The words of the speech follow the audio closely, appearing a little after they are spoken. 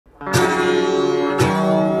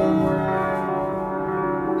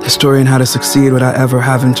story on how to succeed without ever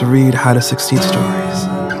having to read how to succeed stories.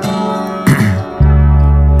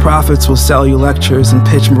 Prophets will sell you lectures and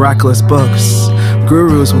pitch miraculous books.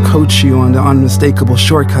 Gurus will coach you on the unmistakable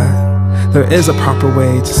shortcut. There is a proper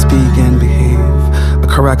way to speak and behave, a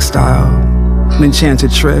correct style, an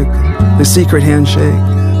enchanted trick, the secret handshake.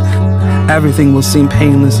 Everything will seem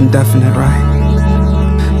painless and definite,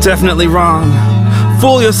 right? Definitely wrong.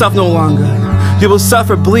 Fool yourself no longer. You will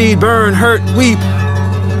suffer, bleed, burn, hurt, weep.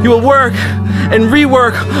 You will work and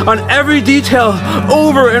rework on every detail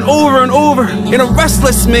over and over and over in a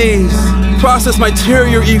restless maze. Process my tear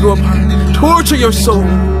your ego apart, torture your soul.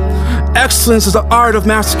 Excellence is the art of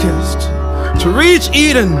masochist. To reach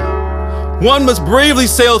Eden, one must bravely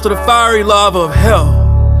sail through the fiery lava of hell.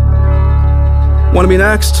 Want to be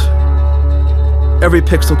next? Every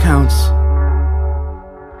pixel counts.